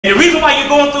And the reason why you're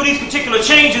going through these particular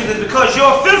changes is because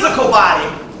your physical body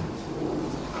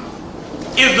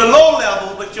is the low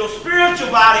level, but your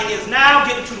spiritual body is now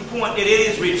getting to the point that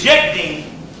it is rejecting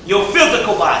your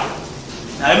physical body.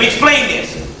 Now let me explain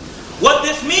this. What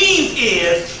this means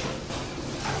is,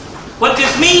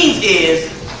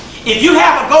 if you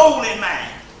have a goal in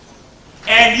mind,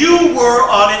 and you were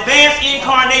an advanced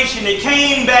incarnation that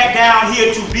came back down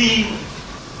here to be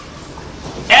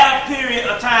at a period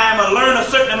of time or learn a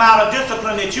certain amount of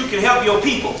discipline that you can help your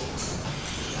people.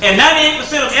 And 98%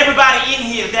 of everybody in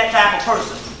here is that type of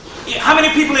person. How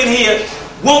many people in here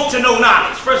want to know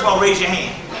knowledge? First of all, raise your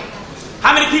hand.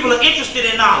 How many people are interested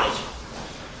in knowledge?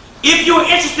 If you're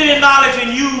interested in knowledge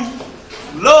and you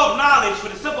love knowledge,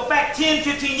 for the simple fact, 10,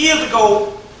 15 years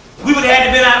ago, we would have had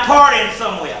to been out partying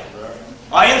somewhere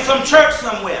or in some church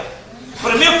somewhere. For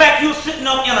the mere fact you're sitting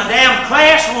up in a damn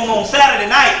classroom on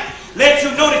Saturday night lets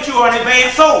you know that you are an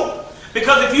advanced soul.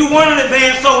 Because if you weren't an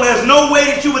advanced soul, there's no way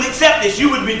that you would accept this. You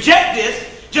would reject this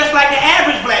just like the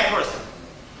average black person.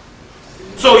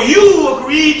 So you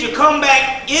agreed to come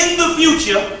back in the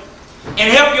future and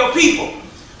help your people.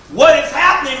 What is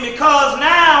happening, because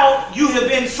now you have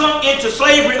been sunk into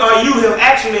slavery, or you have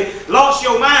actually lost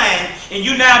your mind and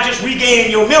you now just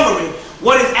regaining your memory,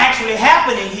 what is actually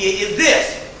happening here is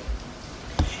this.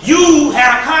 You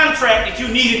had a contract that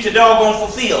you needed to doggone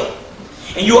fulfill,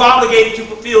 and you're obligated to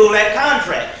fulfill that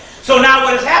contract. So now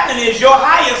what is happening is your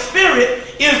higher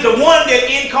spirit is the one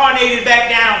that incarnated back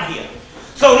down here.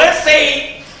 So let's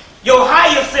say your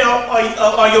higher self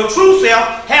or your true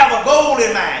self have a goal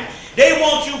in mind. They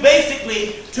want you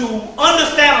basically to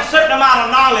understand a certain amount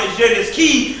of knowledge that is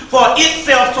key for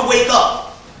itself to wake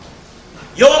up.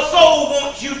 Your soul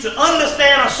wants you to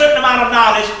understand a certain amount of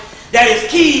knowledge that is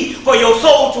key for your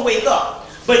soul to wake up.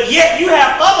 But yet you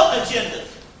have other agendas.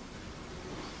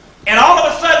 And all of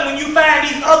a sudden when you find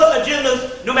these other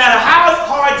agendas, no matter how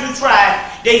hard you try,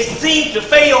 they seem to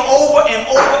fail over and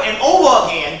over and over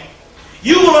again.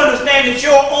 You will understand that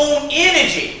your own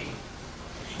energy,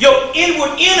 your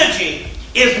inward energy,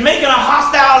 is making a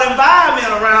hostile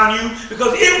environment around you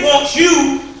because it wants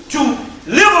you to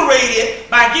liberate it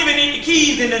by giving it the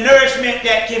keys and the nourishment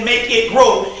that can make it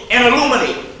grow and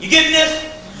illuminate. You getting this?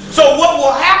 So what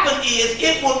will happen is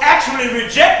it will actually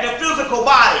reject the physical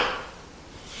body.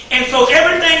 And so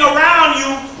everything around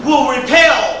you will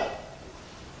repel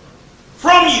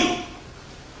from you.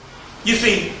 You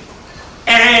see?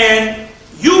 And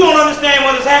you won't understand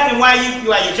what is happening, why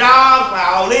your jobs, why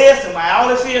all this, and why all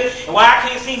this here, and why I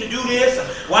can't seem to do this, and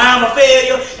why I'm a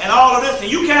failure, and all of this, and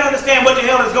you can't understand what the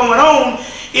hell is going on.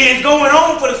 It is going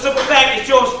on for the simple fact that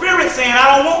your spirit's saying,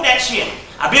 I don't want that shit.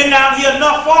 I've been down here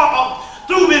enough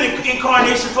through many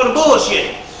incarnations for the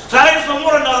bullshit. So I just don't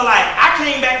want another life. I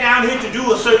came back down here to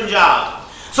do a certain job.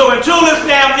 So until this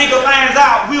damn nigga finds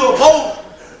out, we'll both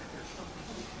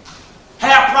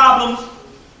have problems,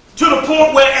 to the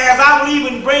point where as I will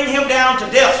even bring him down to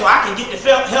death so I can get the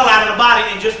hell out of the body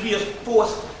and just be a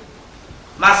force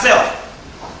myself.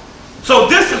 So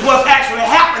this is what's actually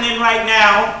happening right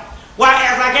now. Why,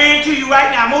 as I guarantee you right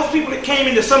now, most people that came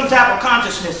into some type of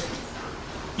consciousness,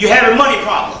 you're having money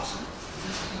problems.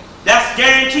 That's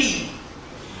guaranteed.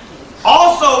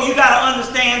 Also, you got to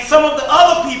understand some of the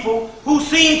other people who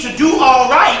seem to do all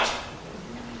right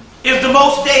is the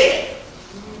most dead.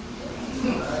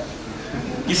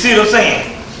 You see what I'm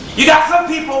saying? You got some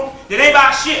people that ain't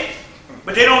about shit,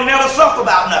 but they don't never suffer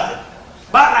about nothing.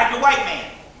 About like the white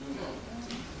man.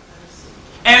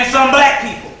 And some black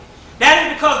people. That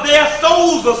is because their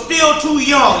souls are still too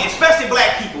young, especially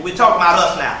black people. We're talking about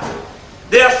us now.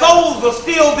 Their souls are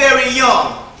still very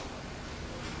young.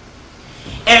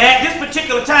 And at this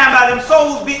particular time, by their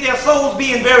souls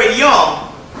being very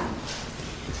young,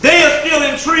 they are still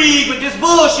intrigued with this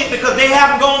bullshit because they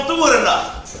haven't gone through it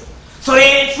enough. So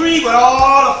they're intrigued with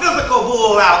all the physical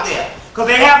bull out there because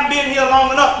they haven't been here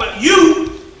long enough. But you,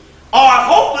 or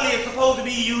hopefully it's supposed to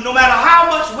be you, no matter how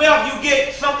much wealth you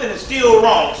get, something is still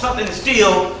wrong. Something is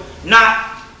still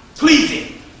not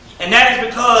pleasing. And that is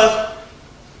because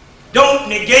don't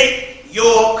negate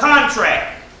your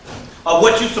contract of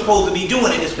what you're supposed to be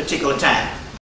doing at this particular time.